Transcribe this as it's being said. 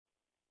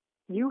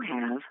You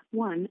have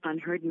one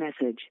unheard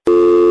message.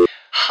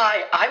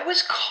 Hi, I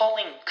was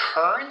calling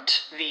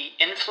Current, the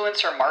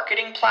influencer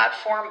marketing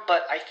platform,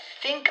 but I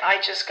think I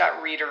just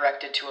got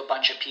redirected to a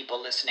bunch of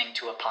people listening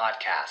to a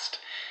podcast.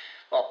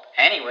 Well,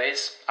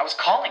 anyways, I was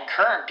calling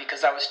Current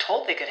because I was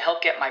told they could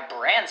help get my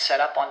brand set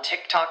up on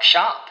TikTok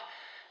Shop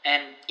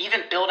and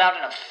even build out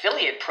an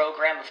affiliate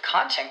program of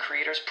content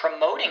creators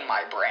promoting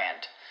my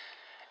brand.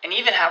 And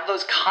even have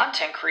those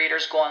content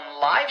creators go on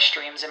live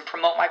streams and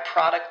promote my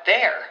product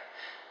there.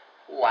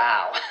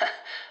 Wow,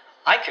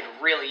 I could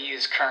really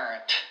use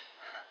Current.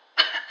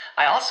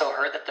 I also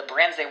heard that the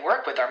brands they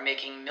work with are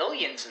making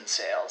millions in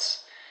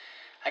sales.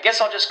 I guess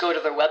I'll just go to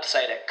their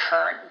website at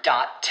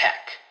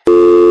current.tech.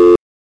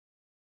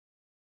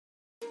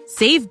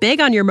 Save big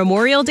on your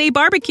Memorial Day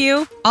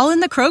barbecue, all in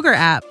the Kroger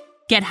app.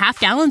 Get half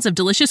gallons of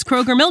delicious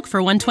Kroger milk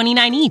for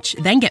 $1.29 each.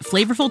 Then get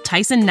flavorful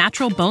Tyson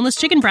natural boneless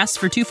chicken breasts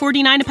for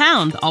 $2.49 a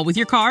pound, all with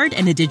your card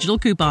and a digital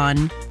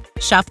coupon.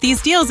 Shop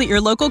these deals at your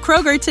local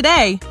Kroger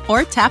today,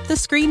 or tap the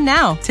screen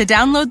now to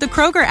download the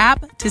Kroger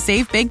app to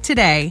save big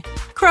today.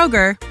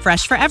 Kroger,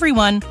 fresh for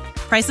everyone.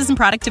 Prices and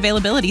product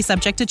availability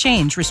subject to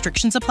change.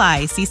 Restrictions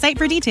apply. See site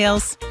for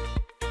details.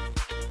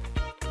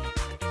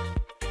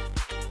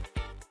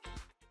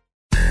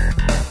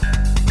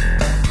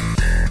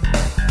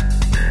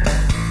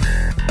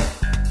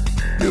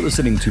 You're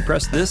listening to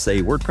Press This,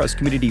 a WordPress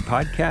community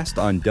podcast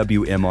on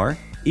WMR.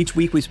 Each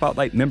week, we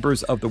spotlight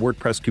members of the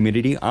WordPress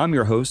community. I'm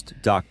your host,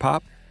 Doc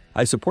Pop.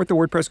 I support the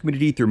WordPress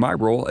community through my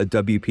role at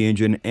WP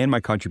Engine and my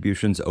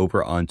contributions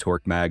over on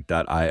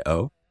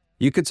torquemag.io.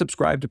 You can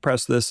subscribe to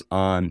Press This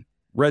on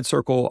Red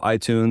Circle,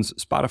 iTunes,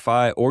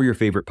 Spotify, or your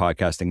favorite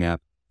podcasting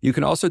app. You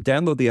can also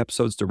download the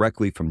episodes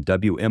directly from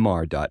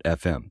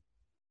WMR.fm.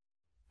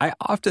 I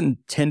often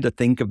tend to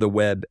think of the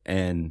web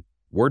and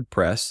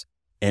WordPress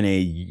in a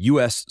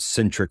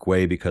US-centric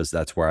way because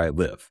that's where I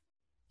live.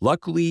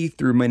 Luckily,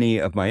 through many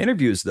of my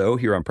interviews, though,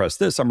 here on Press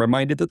This, I'm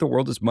reminded that the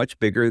world is much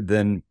bigger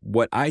than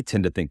what I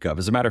tend to think of.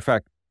 As a matter of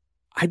fact,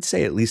 I'd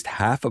say at least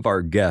half of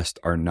our guests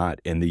are not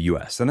in the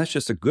US. And that's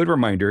just a good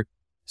reminder,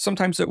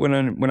 sometimes that when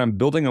I'm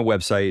building a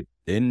website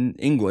in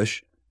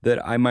English, that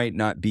I might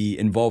not be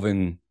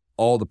involving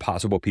all the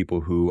possible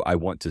people who I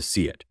want to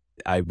see it.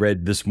 I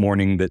read this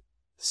morning that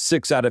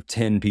 6 out of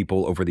 10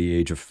 people over the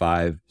age of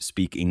 5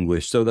 speak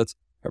English. So that's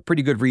a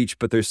pretty good reach,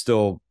 but there's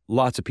still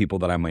lots of people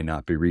that I might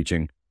not be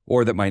reaching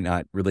or that might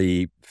not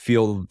really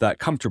feel that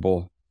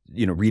comfortable,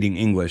 reading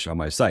English on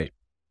my site.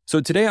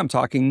 So today I'm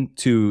talking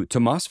to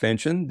Tomas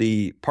Fanchen,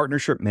 the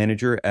partnership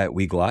manager at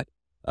Weglot,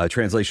 a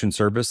translation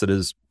service that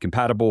is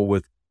compatible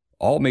with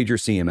all major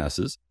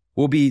CMSs.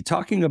 We'll be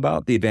talking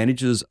about the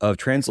advantages of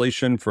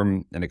translation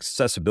from an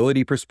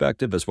accessibility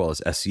perspective, as well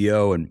as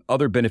SEO and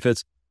other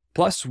benefits.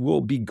 Plus,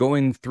 we'll be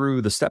going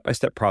through the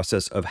step-by-step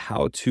process of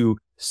how to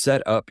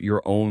set up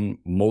your own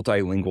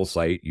multilingual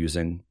site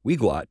using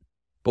Weglot.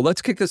 But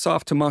let's kick this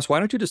off, Tomas. Why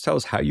don't you just tell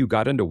us how you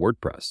got into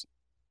WordPress?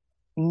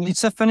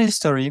 It's a funny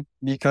story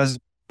because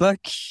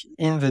back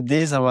in the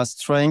days, I was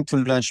trying to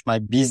launch my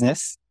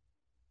business.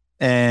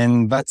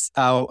 And that's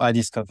how I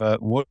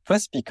discovered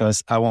WordPress,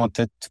 because I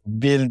wanted to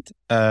build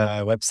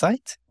a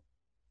website.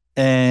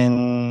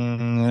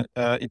 And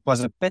it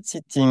was a pet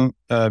sitting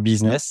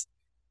business.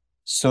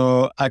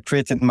 So I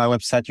created my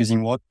website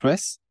using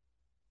WordPress.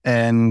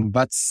 And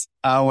that's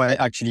how I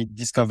actually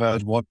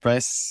discovered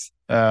WordPress,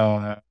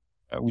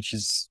 which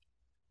is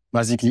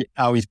basically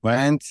how it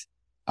went.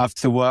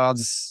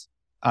 Afterwards,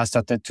 I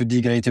started to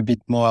dig a little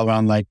bit more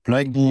around like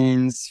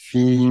plugins,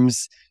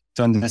 themes,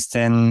 to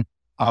understand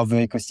how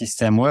the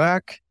ecosystem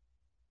work,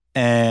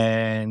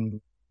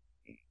 and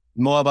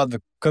more about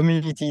the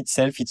community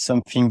itself. It's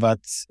something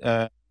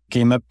that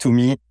came up to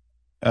me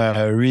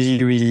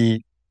really,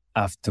 really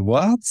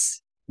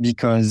afterwards,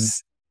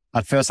 because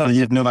at first I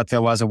didn't know that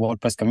there was a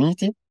WordPress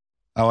community.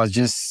 I was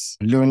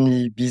just a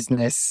lonely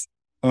business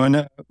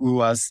owner who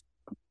was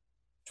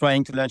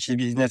trying to launch his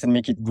business and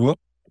make it grow.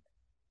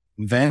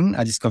 Then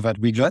I discovered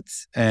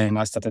Weglot and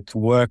I started to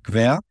work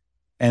there.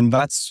 And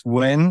that's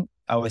when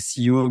our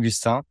CEO,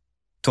 Augustin,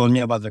 told me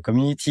about the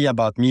community,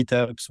 about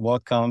meetups,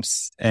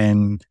 WordCamps,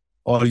 and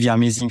all the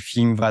amazing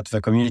things that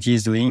the community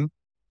is doing.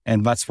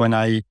 And that's when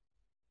I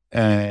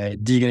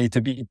dig a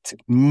little bit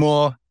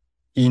more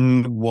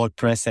in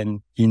WordPress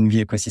and in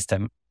the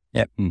ecosystem.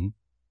 Yeah. Mm-hmm.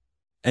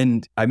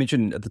 And I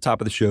mentioned at the top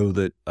of the show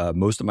that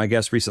most of my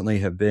guests recently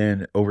have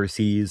been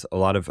overseas, a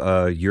lot of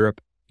Europe.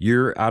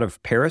 You're out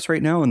of Paris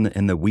right now in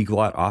the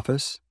Weglot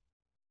office?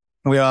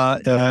 We are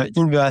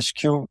in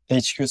the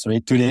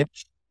HQ today.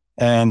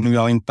 And we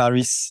are in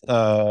Paris,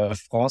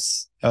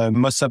 France.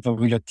 Most of the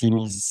Weglot team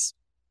is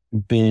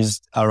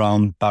based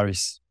around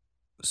Paris.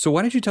 So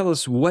why don't you tell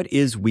us, what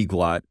is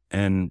Weglot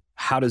and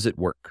how does it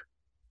work?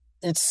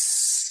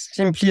 It's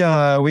simply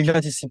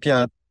Weglot is simply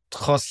a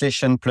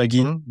translation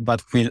plugin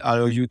that will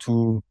allow you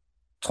to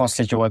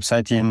translate your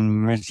website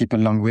in multiple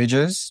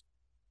languages.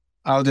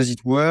 How does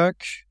it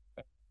work?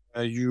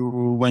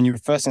 When you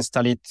first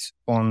install it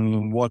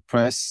on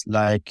WordPress,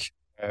 like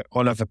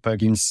all of the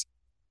plugins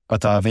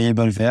that are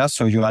available there,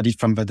 so you add it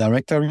from the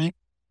directory.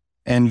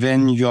 And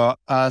then you are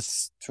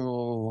asked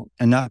to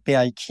an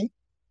API key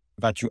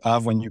that you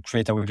have when you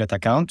create a Weglot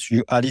account.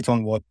 You add it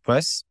on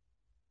WordPress.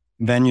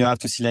 Then you have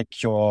to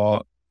select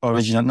your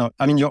original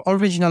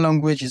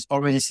language is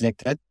already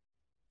selected.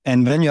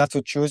 And then you have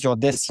to choose your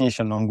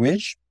destination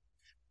language.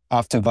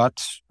 After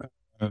that,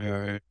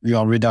 you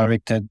are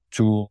redirected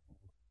to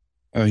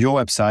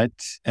your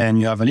website,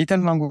 and you have a little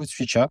language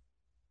feature.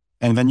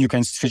 And then you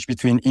can switch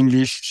between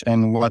English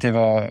and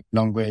whatever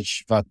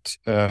language that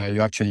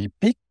you actually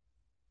pick.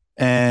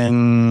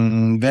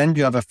 And then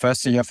you have a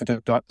first layer of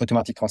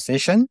automatic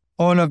translation.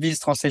 All of these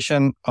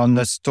translations are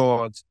not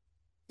stored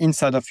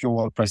inside of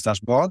your WordPress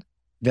dashboard.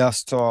 They are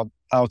stored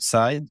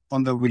outside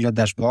on the Weglot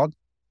dashboard,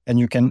 and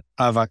you can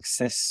have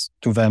access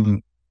to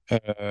them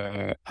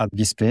at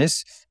this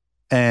place.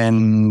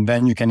 And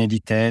then you can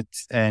edit it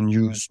and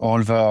use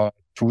all the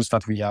tools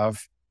that we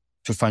have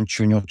to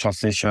fine-tune your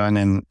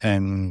translation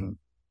and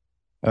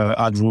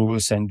add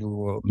rules and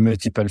do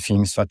multiple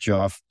things that you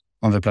have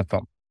on the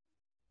platform.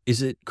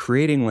 Is it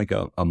creating like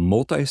a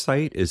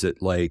multi-site? Is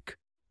it like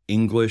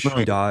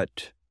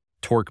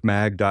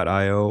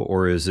english.torquemag.io,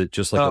 or is it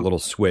just like a little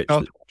switch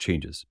that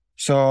changes?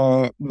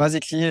 So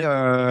basically,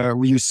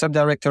 we use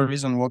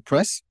subdirectories on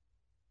WordPress.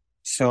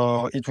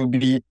 So it will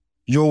be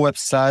your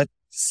website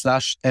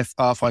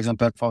 /fr, for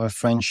example, for a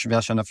French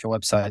version of your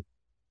website.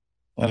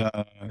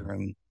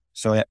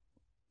 So yeah.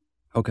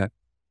 Okay.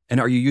 And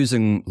are you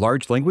using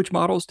large language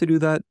models to do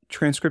that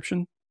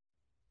transcription?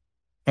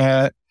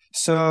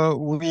 So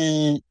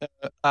we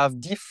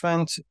have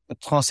different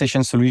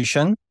translation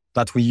solutions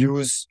that we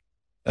use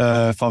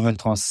for the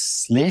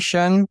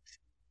translation.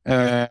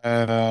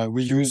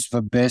 We use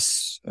the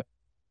best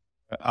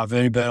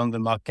available on the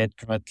market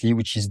currently,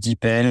 which is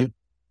DeepL,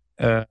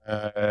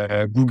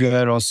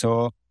 Google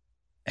also,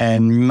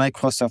 and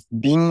Microsoft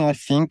Bing, I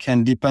think.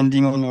 And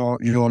depending on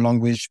your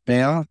language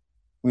pair,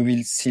 we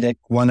will select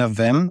one of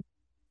them.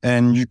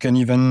 And you can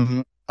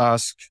even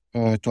ask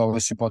to our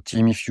support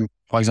team if you,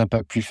 for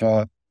example,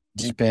 prefer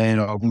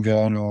DeepL or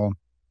Google,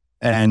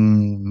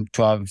 and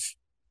to have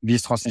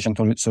this translation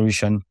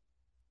solution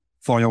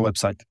for your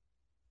website.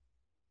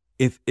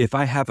 If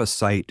I have a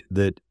site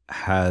that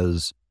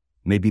has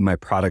maybe my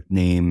product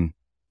name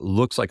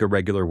looks like a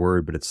regular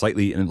word, but it's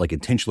slightly like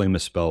intentionally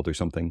misspelled or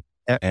something,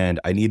 and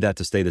I need that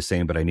to stay the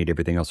same, but I need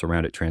everything else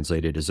around it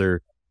translated, is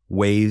there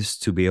ways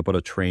to be able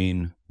to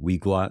train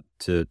Weglot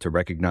to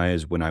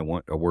recognize when I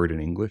want a word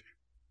in English?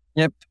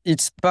 Yep,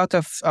 it's part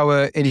of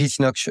our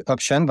editing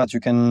option that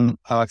you can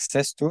have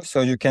access to.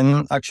 So you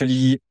can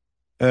actually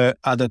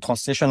add the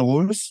translation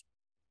rules,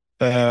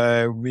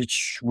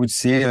 which would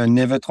say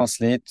never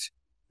translate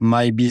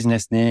my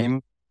business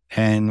name,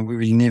 and we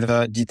will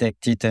never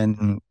detect it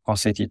and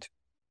translate it.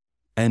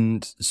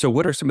 And so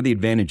what are some of the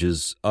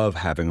advantages of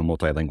having a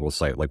multilingual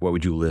site? Like, what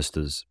would you list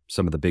as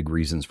some of the big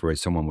reasons for why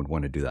someone would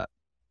want to do that?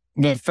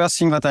 The first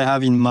thing that I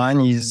have in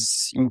mind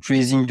is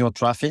increasing your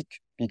traffic,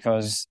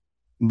 because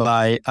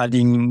by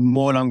adding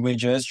more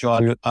languages, you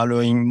are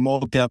allowing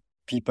more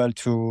people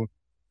to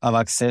have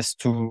access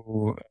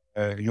to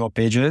your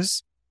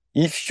pages.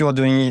 If you're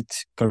doing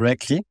it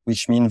correctly,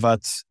 which means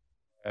that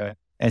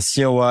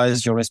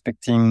SEO-wise, you're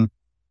respecting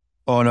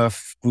all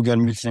of Google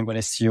multilingual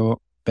SEO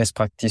best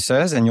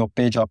practices and your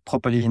page are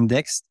properly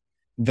indexed,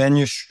 then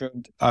you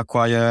should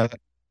acquire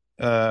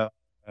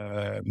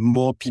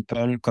more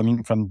people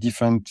coming from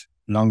different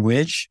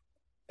language.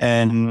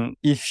 And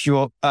if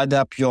you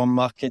adapt your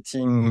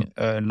marketing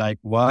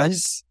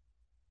likewise,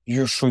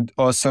 you should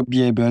also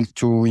be able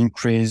to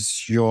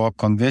increase your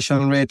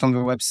conversion rate on the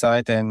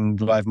website and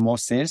drive more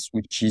sales,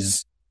 which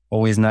is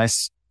always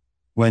nice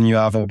when you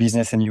have a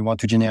business and you want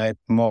to generate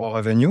more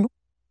revenue.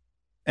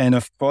 And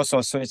of course,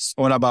 also it's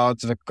all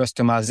about the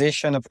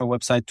customization of a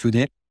website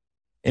today.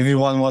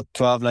 Everyone wants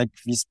to have like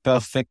this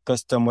perfect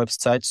custom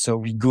website. So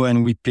we go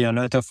and we pay a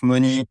lot of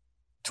money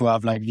to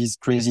have like this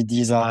crazy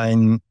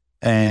design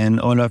and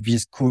all of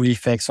these cool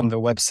effects on the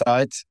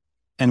website.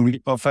 And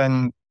we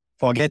often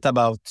forget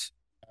about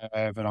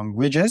the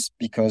languages,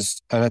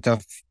 because a lot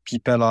of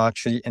people are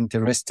actually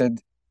interested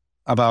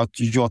about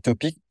your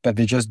topic, but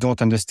they just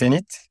don't understand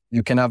it.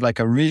 You can have like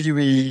a really,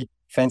 really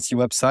fancy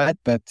website,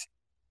 but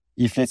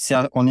if let's say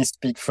I only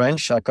speak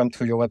French, I come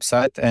to your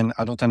website and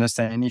I don't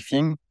understand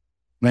anything,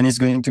 then it's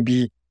going to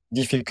be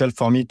difficult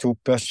for me to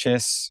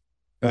purchase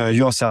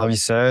your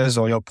services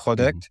or your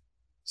product. Mm-hmm.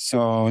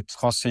 So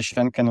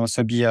translation can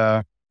also be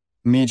a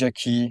major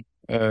key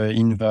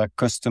in the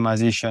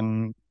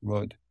customization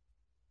road.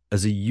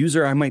 As a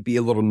user, I might be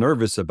a little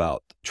nervous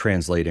about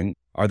translating.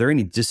 Are there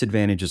any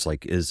disadvantages?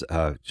 Like, is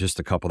just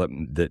a couple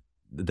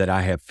that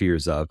I have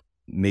fears of.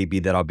 Maybe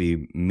that I'll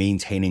be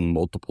maintaining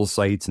multiple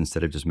sites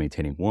instead of just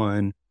maintaining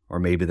one, or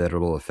maybe that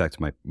it'll affect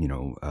my,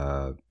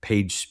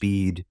 page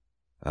speed,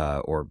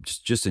 or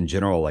just in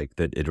general, like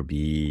that it'll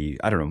be,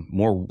 I don't know,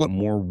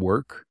 more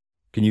work.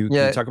 Can you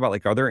talk about,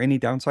 like, are there any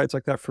downsides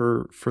like that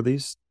for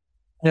these?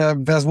 Yeah,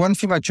 there's one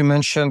thing that you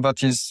mentioned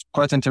that is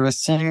quite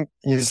interesting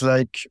is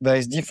like there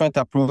is different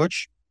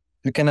approach.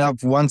 You can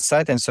have one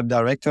site and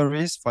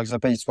subdirectories. For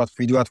example, it's what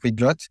we do at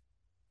Weglot.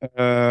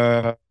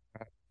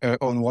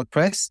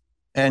 WordPress.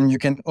 And you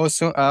can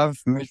also have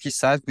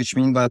multi-site, which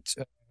means that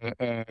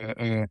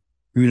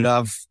you'll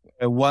have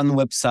one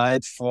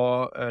website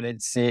for,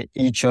 let's say,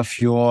 each of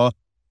your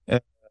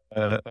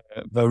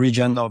the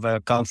region of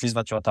the countries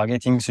that you're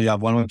targeting. So you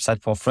have one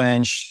website for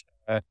French,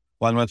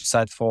 one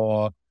website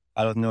for,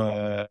 I don't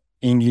know,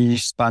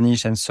 English,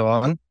 Spanish, and so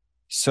on.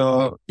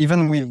 So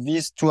even with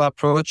these two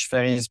approach,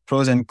 there is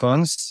pros and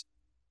cons,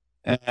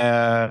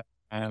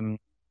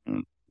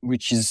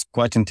 which is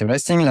quite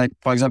interesting. Like,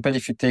 for example,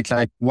 if you take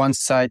like one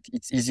site,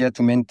 it's easier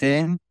to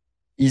maintain,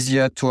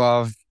 easier to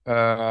have,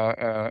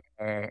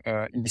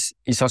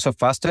 it's also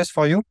fastest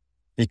for you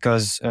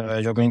because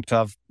you're going to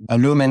have a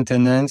low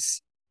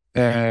maintenance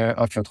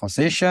of your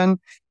translation,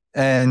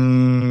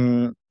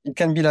 and it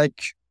can be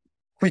like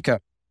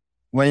quicker.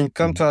 When it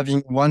comes to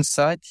having one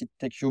site, it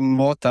takes you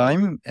more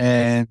time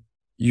and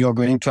you're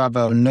going to have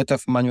a lot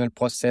of manual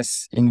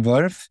process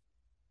involved.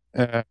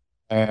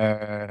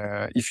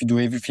 If you do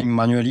everything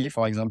manually,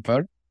 for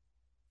example.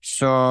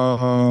 So,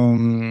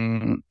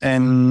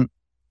 and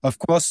of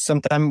course,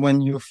 sometimes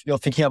when you're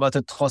thinking about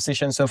a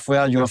translation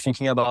software, you're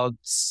thinking about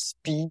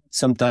speed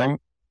sometimes.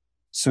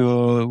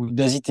 So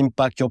does it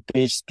impact your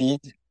page speed?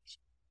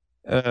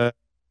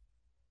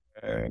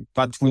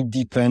 That will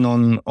depend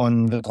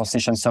on the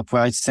translation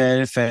software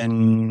itself,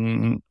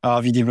 and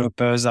are the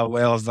developers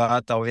aware of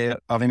that?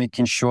 Are they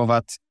making sure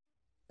that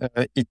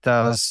it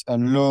has a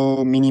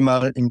low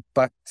minimal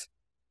impact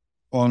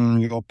on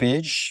your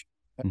page?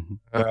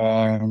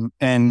 Mm-hmm.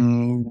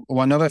 And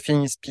one other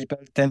thing is people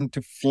tend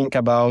to think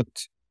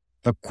about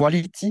the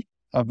quality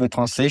of the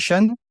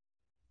translation,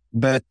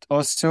 but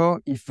also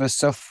if the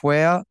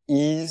software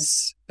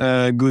is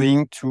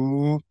going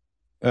to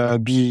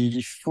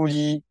be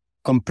fully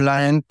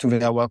compliant to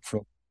their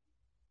workflow.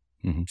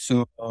 Mm-hmm.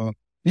 So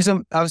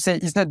I would say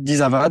it's not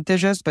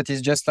disadvantageous, but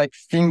it's just like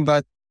thing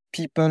that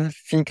people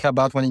think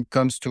about when it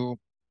comes to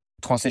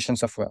translation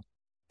software.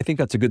 I think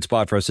that's a good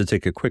spot for us to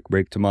take a quick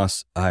break,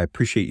 Tomas. I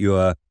appreciate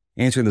you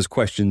answering those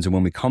questions. And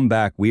when we come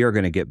back, we are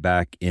going to get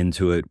back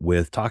into it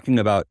with talking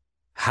about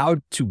how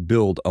to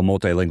build a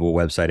multilingual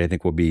website. I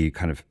think we'll be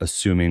kind of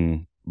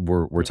assuming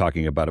we're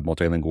talking about a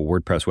multilingual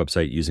WordPress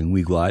website using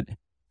Weglot.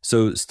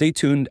 So stay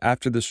tuned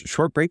after this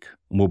short break.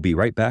 We'll be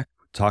right back.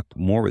 Talk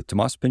more with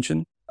Tomas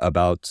Pynchon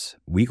about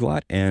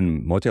Weglot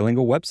and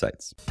multilingual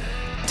websites.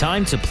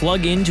 Time to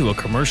plug into a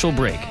commercial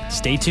break.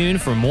 Stay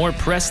tuned for more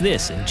Press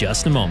This in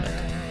just a moment.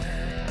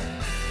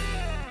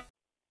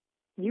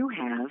 You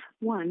have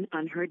one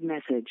unheard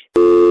message.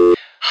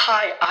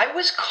 Hi, I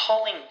was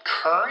calling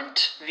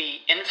Current, the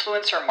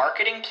influencer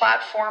marketing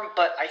platform,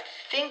 but I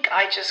think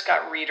I just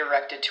got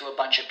redirected to a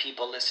bunch of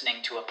people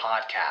listening to a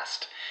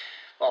podcast.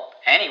 Well,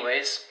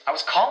 anyways, I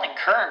was calling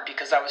Current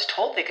because I was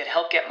told they could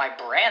help get my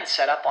brand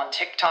set up on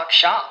TikTok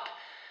Shop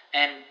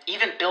and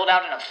even build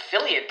out an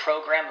affiliate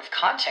program of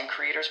content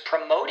creators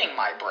promoting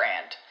my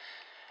brand,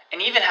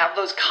 and even have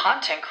those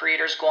content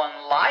creators go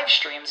on live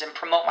streams and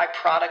promote my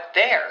product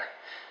there.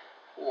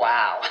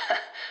 Wow,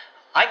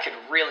 I could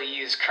really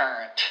use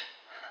Current.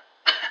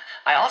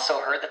 I also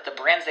heard that the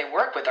brands they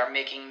work with are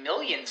making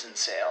millions in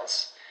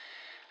sales.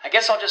 I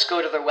guess I'll just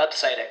go to their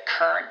website at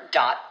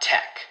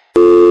current.tech.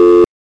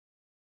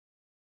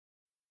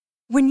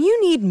 When you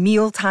need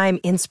mealtime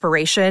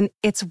inspiration,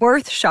 it's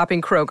worth shopping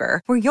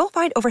Kroger, where you'll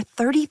find over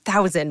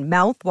 30,000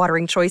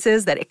 mouth-watering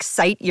choices that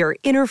excite your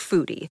inner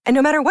foodie. And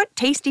no matter what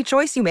tasty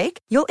choice you make,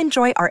 you'll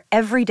enjoy our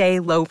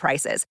everyday low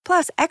prices,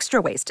 plus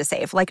extra ways to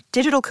save, like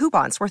digital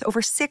coupons worth over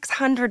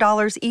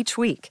 $600 each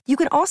week. You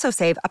can also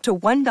save up to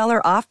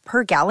 $1 off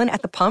per gallon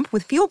at the pump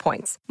with fuel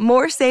points.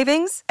 More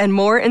savings and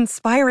more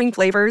inspiring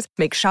flavors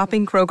make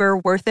shopping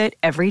Kroger worth it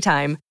every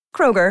time.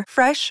 Kroger,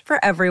 fresh for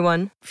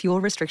everyone.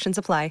 Fuel restrictions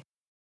apply.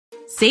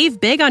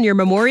 Save big on your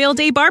Memorial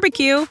Day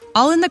barbecue,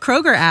 all in the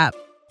Kroger app.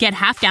 Get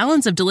half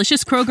gallons of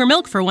delicious Kroger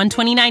milk for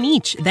 $1.29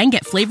 each. Then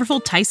get flavorful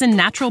Tyson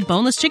natural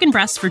boneless chicken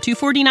breasts for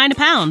 $2.49 a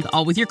pound,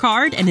 all with your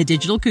card and a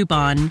digital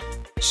coupon.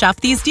 Shop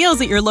these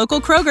deals at your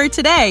local Kroger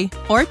today,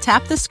 or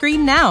tap the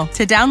screen now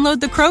to download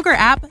the Kroger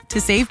app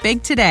to save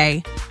big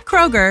today.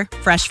 Kroger,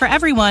 fresh for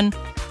everyone.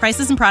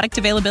 Prices and product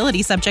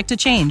availability subject to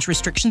change.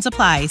 Restrictions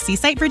apply. See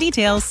site for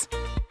details.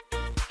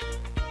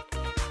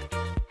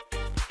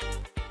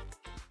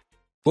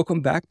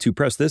 Welcome back to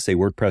Press This, a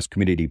WordPress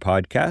community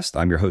podcast.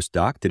 I'm your host,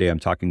 Doc. Today I'm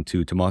talking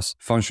to Tomas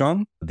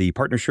Pynchon, the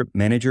partnership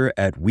manager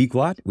at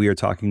Weglot. We are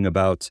talking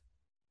about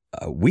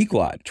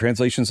Weglot,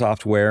 translation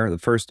software. The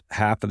first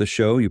half of the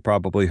show, you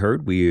probably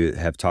heard, we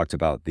have talked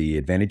about the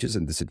advantages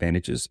and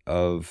disadvantages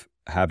of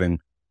having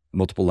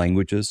multiple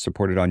languages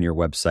supported on your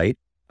website.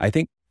 I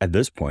think at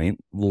this point,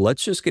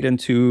 let's just get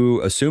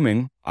into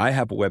assuming I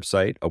have a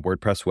website, a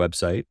WordPress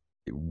website,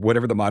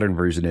 whatever the modern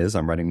version is.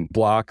 I'm running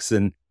blocks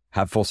and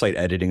have full site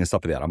editing and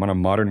stuff like that. I'm on a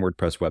modern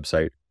WordPress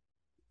website.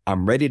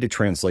 I'm ready to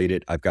translate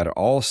it. I've got it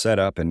all set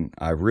up and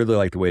I really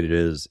like the way it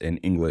is in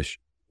English.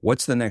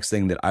 What's the next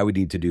thing that I would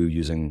need to do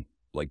using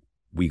like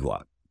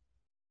Weglot?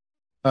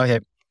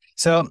 Okay.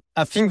 So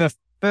I think the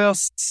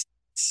first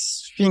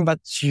thing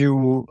that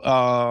you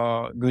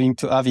are going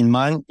to have in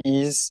mind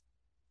is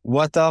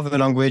what are the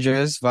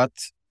languages that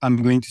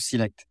I'm going to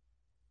select.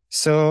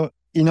 So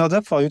in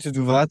order for you to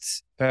do that,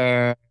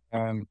 there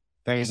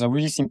is a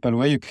really simple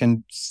way. You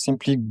can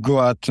simply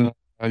go at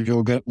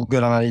your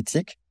Google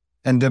Analytics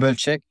and double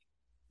check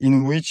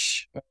in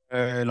which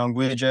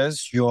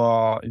languages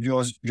your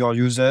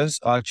users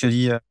are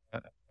actually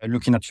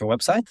looking at your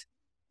website.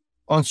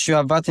 Once you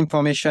have that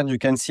information, you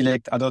can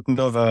select, I don't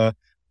know, the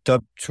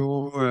top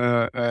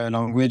 2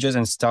 languages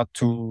and start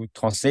to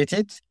translate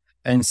it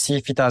and see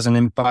if it has an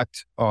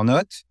impact or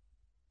not.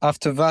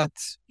 After that,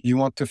 you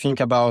want to think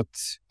about,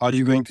 are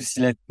you going to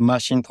select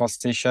machine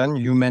translation,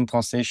 human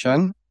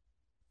translation,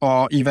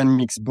 or even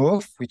mix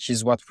both, which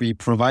is what we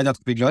provide at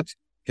Weglot.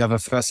 You have a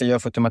first layer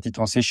of automatic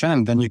translation,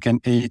 and then you can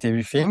edit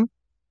everything.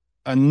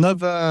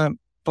 Another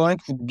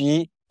point would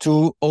be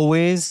to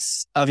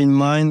always have in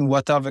mind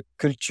what are the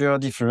cultural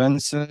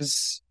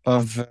differences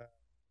of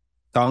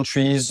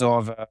countries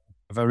or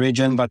the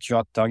region that you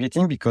are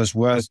targeting, because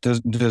words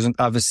doesn't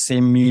have the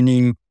same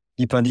meaning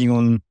depending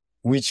on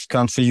which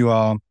country you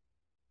are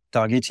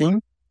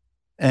targeting.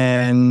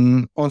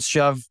 And once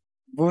you have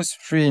those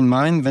 3 in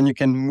mind, then you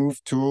can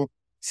move to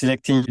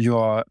selecting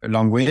your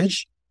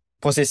language,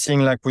 processing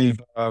like with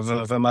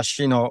the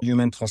machine or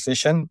human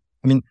translation.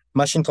 I mean,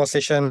 machine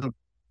translation,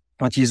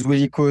 what is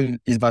really cool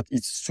is that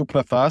it's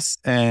super fast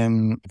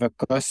and the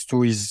cost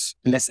too is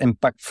less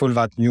impactful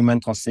than human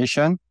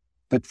translation.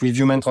 But with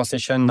human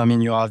translation, I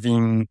mean, you're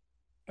having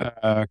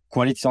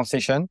quality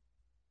translation.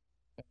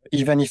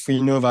 Even if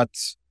we know that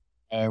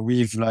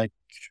with like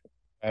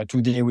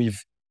today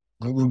with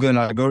Google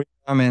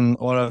algorithm and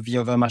all of the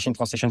other machine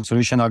translation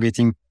solutions are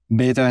getting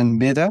better and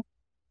better.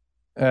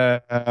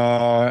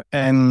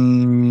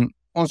 And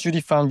once you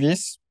define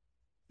this,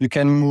 you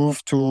can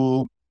move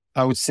to,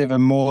 I would say, the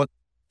more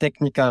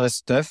technical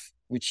stuff,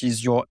 which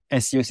is your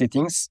SEO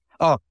settings.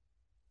 Oh,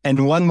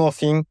 and one more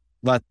thing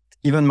that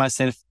even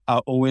myself, I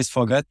always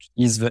forget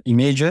is the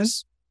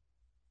images,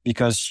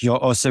 because you're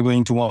also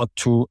going to want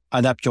to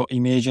adapt your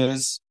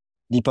images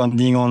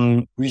depending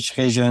on which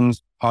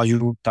regions are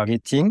you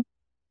targeting.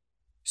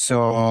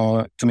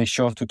 So to make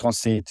sure to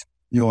translate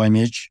your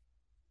image.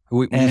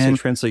 When you say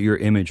translate your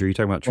image, are you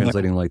talking about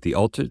translating like the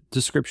alt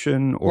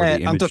description or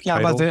the image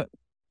title?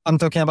 I'm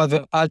talking about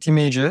the alt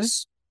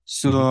images.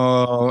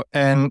 So,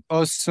 and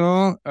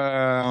also,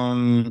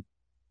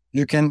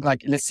 you can,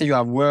 like, let's say you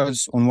have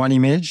words on one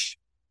image,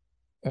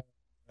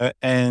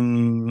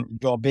 and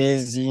you're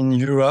based in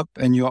Europe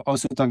and you're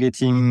also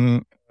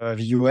targeting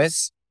the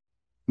US.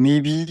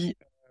 Maybe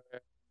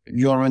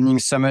you're running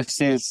summer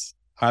sales,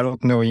 I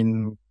don't know,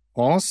 in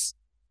France,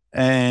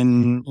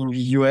 and in the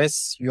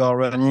US, you are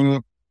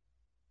running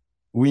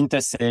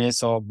winter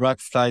sales or Black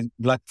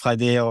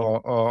Friday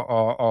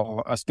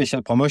or a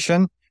special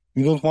promotion.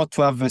 You don't want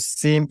to have the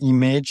same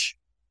image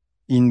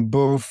in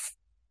both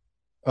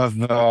of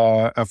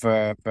the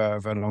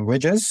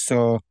languages.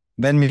 So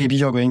then maybe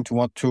you're going to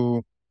want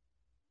to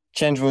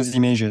change those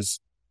images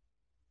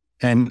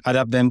and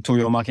adapt them to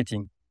your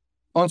marketing.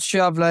 Once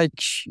you have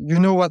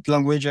what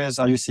languages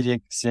are you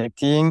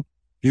selecting,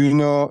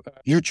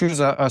 you choose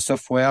a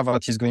software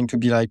that is going to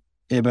be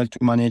able to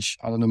manage,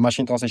 I don't know,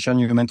 machine translation,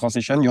 human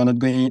translation. You're not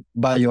going it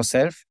by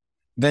yourself.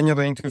 Then you're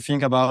going to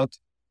think about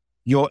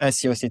your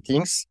SEO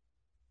settings.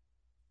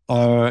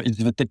 It's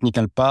the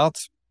technical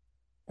part.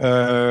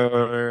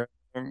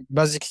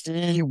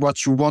 Basically,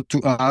 what you want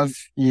to have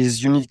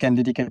is unique and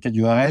dedicated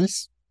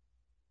URLs.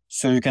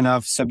 So you can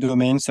have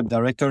subdomains,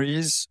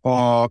 subdirectories,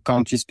 or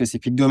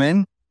country-specific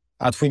domain.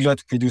 At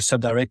Weglot, we do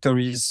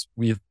subdirectories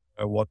with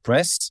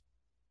WordPress.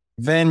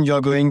 Then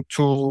you're going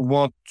to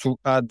want to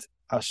add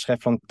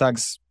hreflang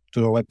tags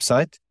to the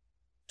website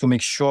to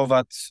make sure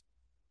that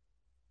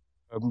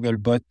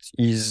Googlebot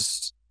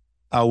is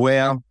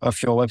aware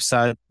of your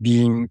website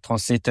being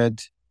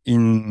translated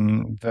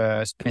in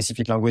the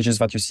specific languages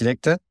that you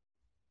selected.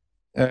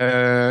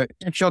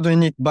 If you're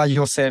doing it by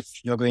yourself,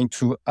 you're going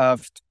to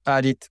have to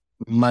add it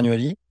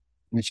manually,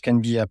 which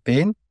can be a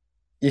pain.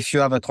 If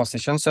you have a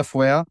translation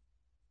software,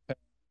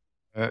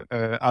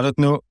 I don't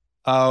know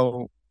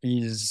how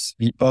is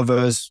the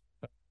others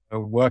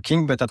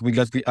working, but at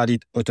Weglot we add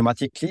it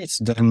automatically. It's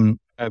done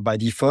by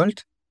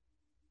default.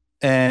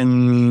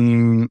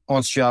 And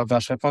once you have the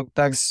hreflang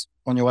tags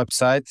on your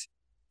website,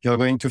 you're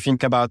going to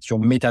think about your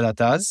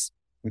metadatas,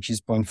 which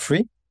is point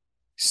 3.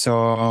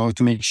 So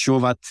to make sure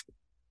that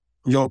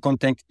your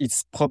content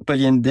is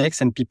properly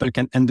indexed and people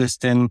can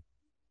understand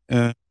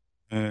to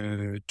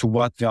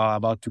what they are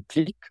about to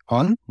click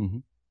on. Mm-hmm.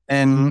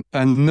 And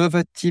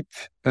another tip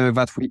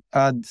that we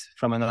add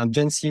from an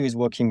agency who is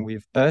working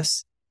with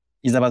us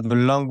is about the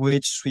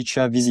language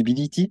switcher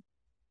visibility.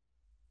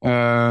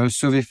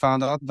 So they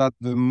found out that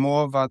the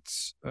more that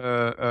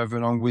the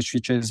language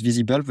switcher is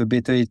visible, the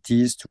better it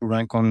is to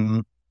rank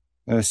on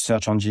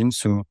search engines.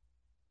 So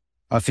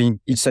I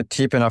think it's a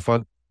tip and I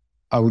thought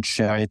I would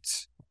share it.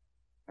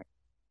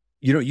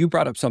 You know, you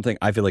brought up something,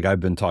 I feel like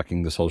I've been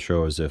talking this whole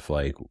show as if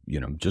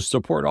just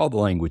support all the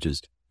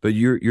languages, but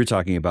you're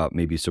talking about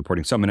maybe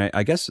supporting some. And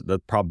I guess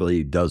that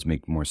probably does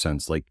make more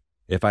sense. Like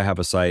if I have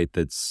a site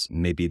that's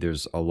maybe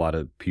there's a lot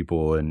of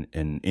people in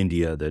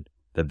India that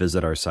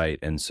visit our site.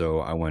 And so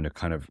I want to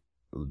kind of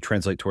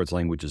translate towards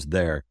languages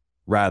there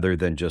rather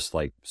than just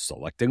like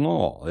selecting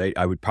all.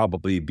 I would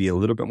probably be a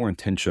little bit more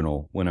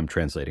intentional when I'm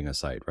translating a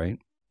site, right?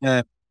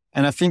 Yeah.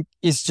 And I think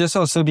it's just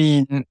also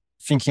been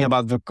thinking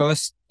about the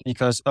cost,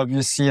 because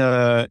obviously,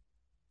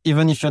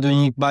 even if you're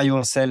doing it by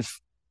yourself,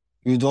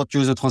 you don't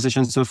use a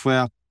translation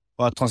software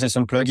or a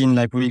translation plugin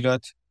like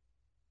Weglot,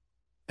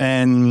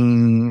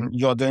 and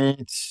you're doing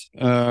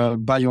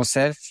it by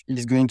yourself,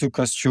 it's going to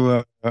cost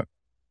you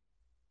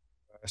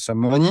some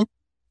money.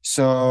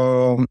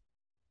 So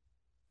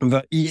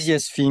the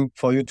easiest thing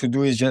for you to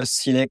do is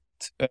just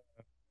select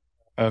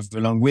the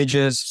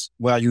languages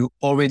where you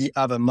already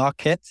have a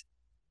market,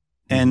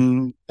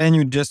 and then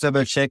you just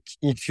double check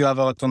if you have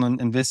a return on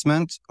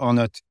investment or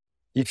not.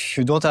 If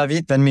you don't have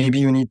it, then maybe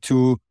you need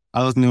to,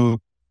 I don't know,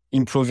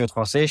 improve your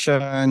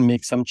translation,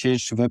 make some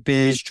change to the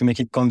page to make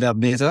it convert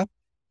better.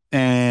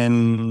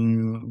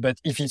 But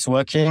if it's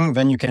working,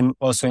 then you can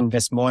also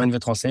invest more in the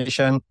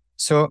translation.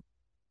 So,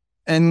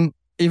 and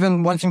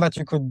even one thing that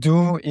you could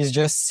do is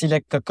just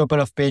select a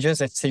couple of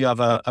pages. Let's say you have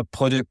a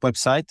product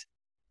website.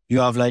 You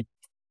have like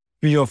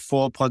 3 or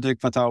 4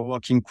 products that are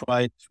working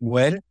quite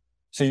well.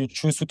 So you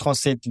choose to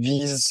translate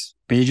these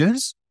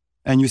pages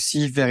and you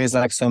see if there is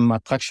like some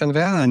attraction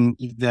there. And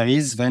if there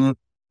is, then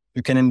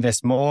you can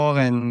invest more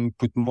and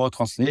put more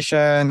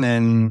translation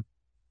and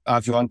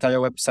have your entire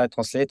website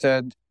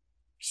translated.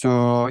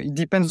 So it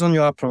depends on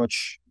your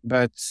approach.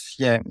 But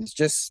yeah, it's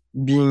just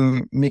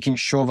making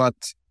sure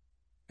that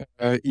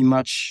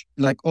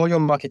like all your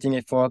marketing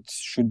efforts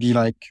should be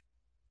like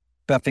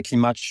perfectly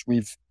matched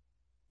with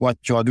what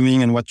you are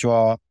doing and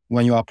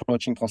when you are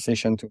approaching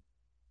translation too.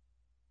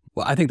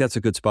 Well, I think that's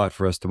a good spot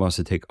for us, Tomas,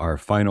 to take our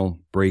final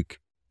break.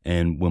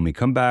 And when we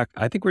come back,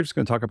 I think we're just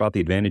going to talk about the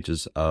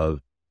advantages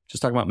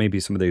talk about maybe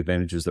some of the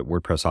advantages that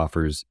WordPress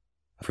offers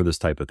for this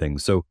type of thing.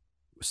 So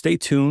stay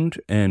tuned.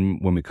 And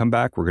when we come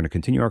back, we're going to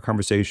continue our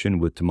conversation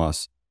with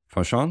Tomas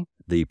Fanchon,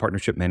 the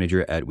partnership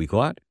manager at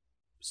Weglot.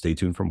 Stay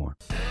tuned for more.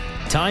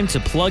 Time to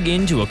plug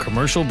into a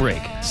commercial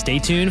break. Stay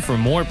tuned for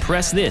more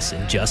Press This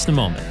in just a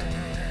moment.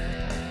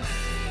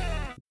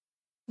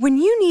 When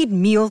you need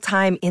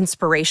mealtime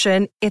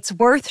inspiration, it's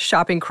worth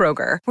shopping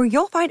Kroger, where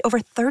you'll find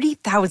over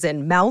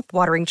 30,000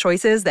 mouth-watering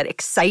choices that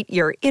excite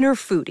your inner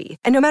foodie.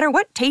 And no matter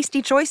what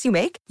tasty choice you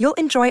make, you'll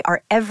enjoy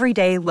our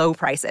everyday low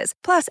prices,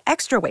 plus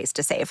extra ways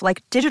to save,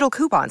 like digital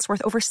coupons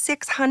worth over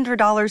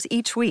 $600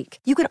 each week.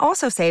 You can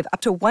also save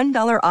up to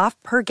 $1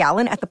 off per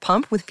gallon at the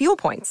pump with fuel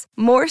points.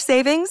 More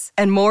savings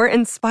and more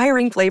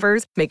inspiring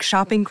flavors make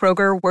shopping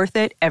Kroger worth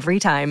it every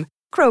time.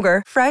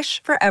 Kroger,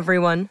 fresh for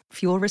everyone.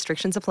 Fuel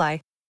restrictions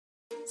apply.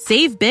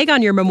 Save big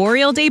on your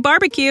Memorial Day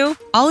barbecue,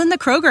 all in the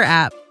Kroger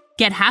app.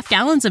 Get half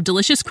gallons of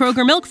delicious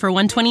Kroger milk for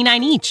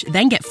 $1.29 each.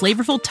 Then get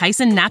flavorful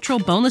Tyson natural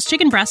boneless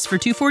chicken breasts for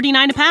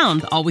 $2.49 a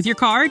pound, all with your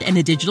card and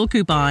a digital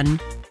coupon.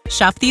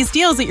 Shop these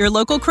deals at your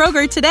local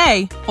Kroger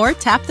today, or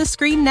tap the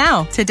screen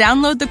now to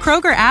download the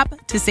Kroger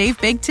app to save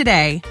big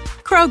today.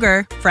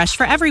 Kroger, fresh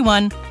for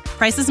everyone.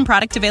 Prices and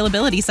product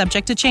availability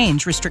subject to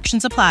change.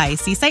 Restrictions apply.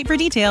 See site for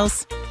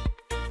details.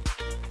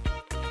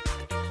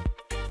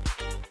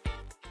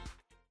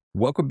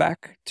 Welcome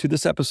back to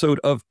this episode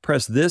of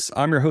Press This.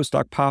 I'm your host,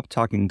 Doc Pop,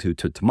 talking to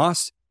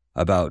Tomas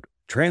about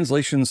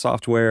translation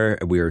software.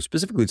 We are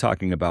specifically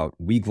talking about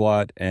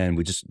Weglot, and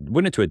we just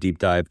went into a deep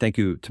dive. Thank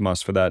you,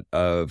 Tomas, for that,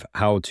 of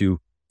how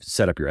to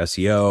set up your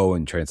SEO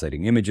and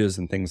translating images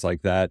and things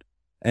like that.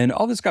 And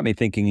all this got me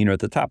thinking, at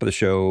the top of the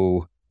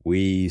show,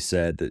 we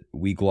said that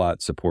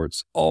Weglot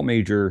supports all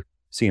major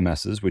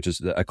CMSs, which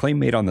is a claim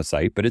made on the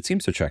site, but it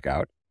seems to check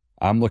out.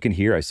 I'm looking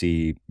here. I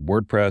see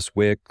WordPress,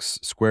 Wix,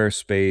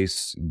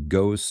 Squarespace,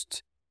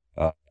 Ghost,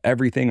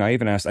 everything. I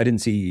even asked, I didn't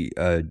see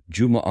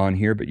Joomla on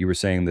here, but you were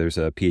saying there's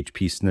a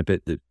PHP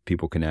snippet that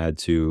people can add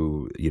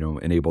to,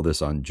 enable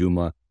this on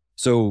Joomla.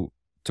 So,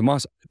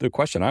 Tomas, the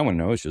question I want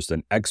to know is just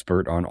an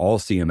expert on all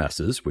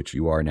CMSs, which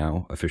you are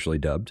now officially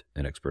dubbed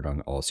an expert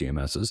on all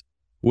CMSs.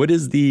 What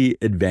is the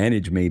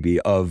advantage maybe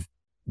of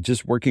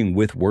just working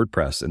with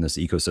WordPress in this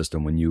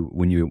ecosystem when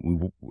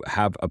you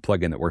have a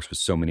plugin that works with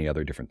so many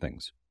other different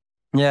things?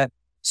 Yeah.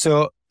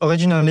 So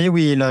originally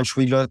we launched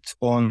Weglot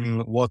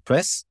on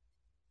WordPress,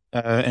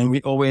 and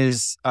we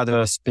always had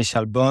a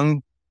special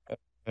bond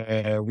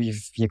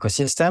with the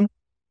ecosystem.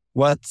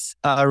 What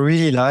I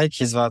really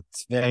like is that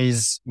there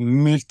is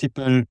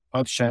multiple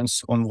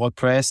options on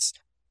WordPress,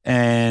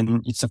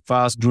 and it's a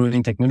fast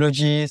growing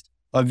technology.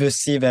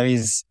 Obviously, there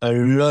is a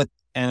lot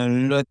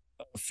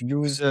of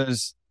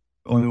users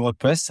on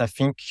WordPress. I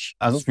think,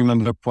 I don't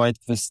remember quite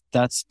the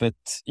stats, but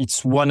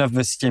it's one of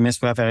the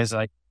CMS where there is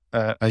like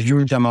a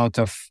huge amount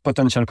of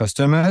potential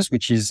customers,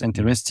 which is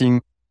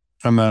interesting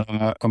from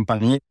a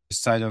company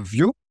side of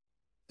view.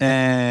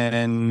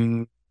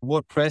 And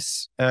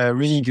WordPress,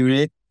 really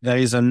great. There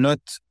is a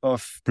lot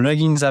of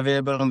plugins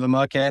available on the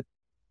market,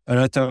 a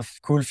lot of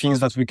cool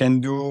things that we can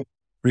do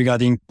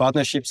regarding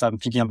partnerships. I'm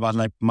thinking about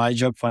like My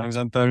Job, for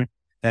example.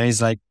 There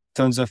is like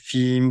tons of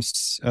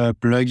themes,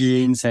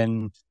 plugins,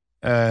 and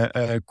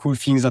cool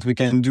things that we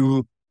can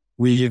do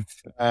with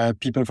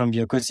people from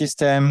the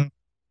ecosystem.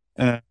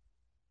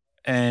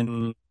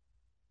 And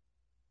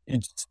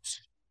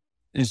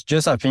it's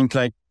just, I think,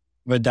 like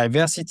the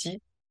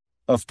diversity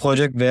of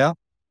project there,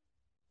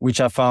 which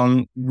I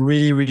found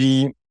really,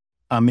 really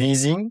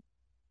amazing.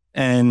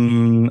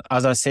 And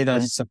as I said,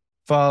 that it's a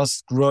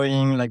fast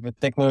growing, like the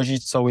technology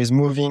is always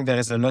moving. There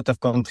is a lot of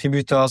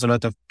contributors, a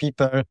lot of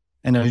people,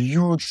 and a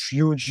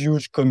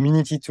huge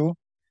community too.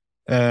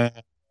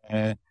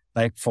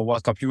 Like for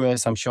World Cup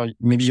US, I'm sure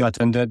maybe you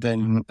attended,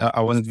 and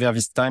I wasn't there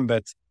this time,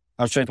 but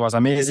I'm sure it was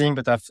amazing.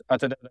 But I've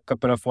attended a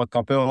couple of World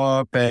Cup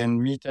Europe and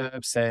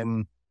meetups,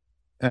 and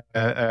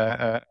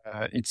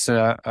it's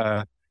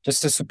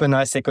just a super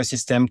nice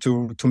ecosystem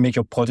to make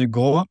your product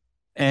grow.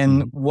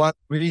 And what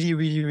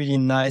really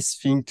nice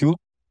thing too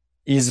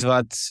is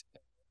that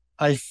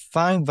I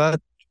find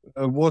that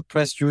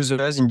WordPress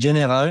users in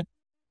general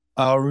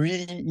are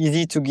really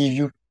easy to give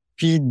you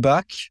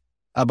feedback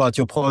about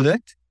your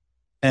product.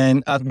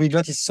 And at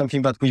Weglot, it's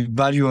something that we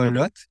value a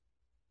lot,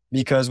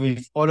 because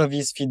with all of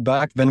this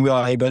feedback, then we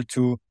are able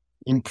to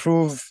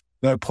improve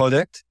the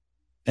product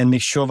and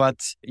make sure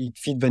that it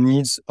fits the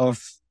needs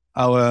of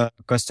our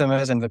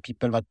customers and the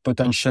people that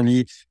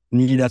potentially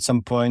need at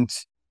some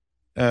point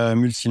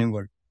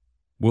multilingual.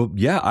 Well,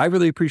 yeah, I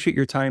really appreciate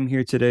your time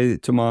here today,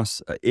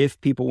 Tomas. If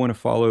people want to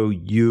follow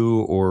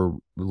you or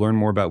learn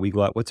more about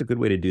Weglot, what's a good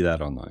way to do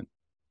that online?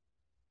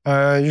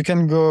 You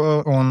can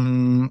go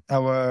on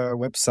our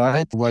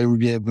website where you'll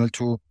be able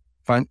to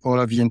find all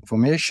of the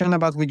information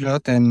about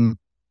Weglot. And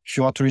if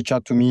you want to reach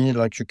out to me,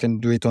 like you can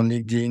do it on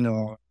LinkedIn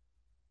or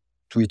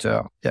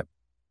Twitter. Yep.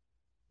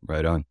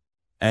 Right on.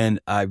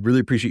 And I really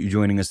appreciate you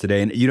joining us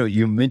today. And,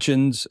 you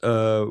mentioned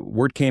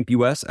WordCamp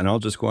US, and I'll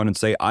just go on and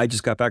say, I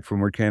just got back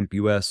from WordCamp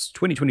US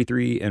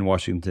 2023 in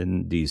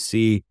Washington,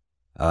 D.C.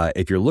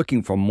 If you're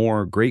looking for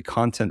more great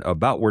content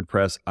about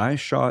WordPress, I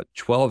shot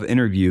 12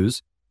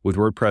 interviews with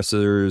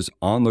WordPressers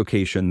on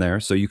location there.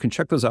 So you can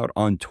check those out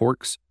on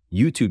Torque's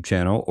YouTube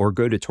channel, or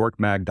go to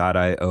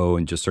torquemag.io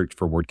and just search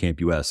for WordCamp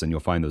US and you'll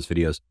find those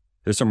videos.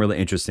 There's some really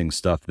interesting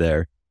stuff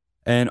there.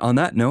 And on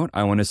that note,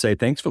 I want to say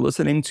thanks for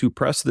listening to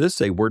Press This,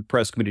 a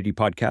WordPress community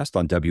podcast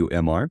on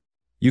WMR.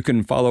 You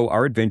can follow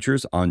our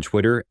adventures on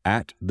Twitter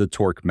at the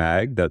Torque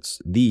Mag.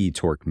 That's the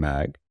Torque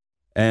Mag.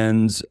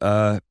 And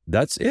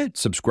that's it.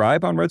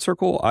 Subscribe on Red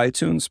Circle,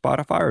 iTunes,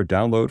 Spotify, or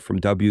download from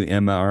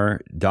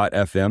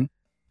WMR.fm.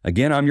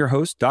 Again, I'm your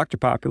host, Dr.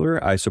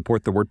 Popular. I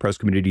support the WordPress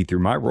community through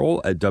my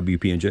role at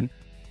WP Engine,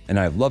 and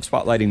I love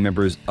spotlighting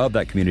members of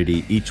that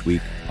community each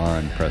week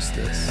on Press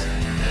This.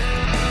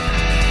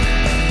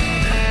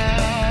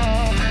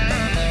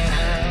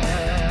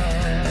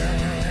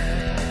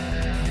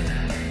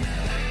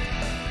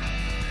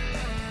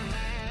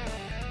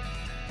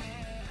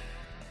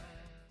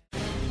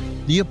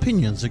 The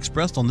opinions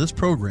expressed on this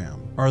program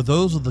are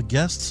those of the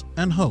guests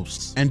and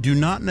hosts and do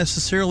not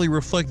necessarily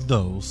reflect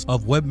those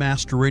of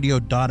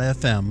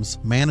WebmasterRadio.fm's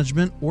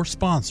management or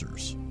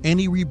sponsors.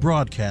 Any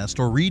rebroadcast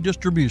or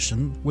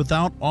redistribution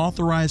without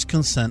authorized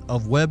consent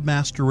of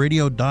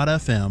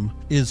WebmasterRadio.fm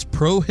is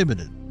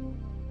prohibited.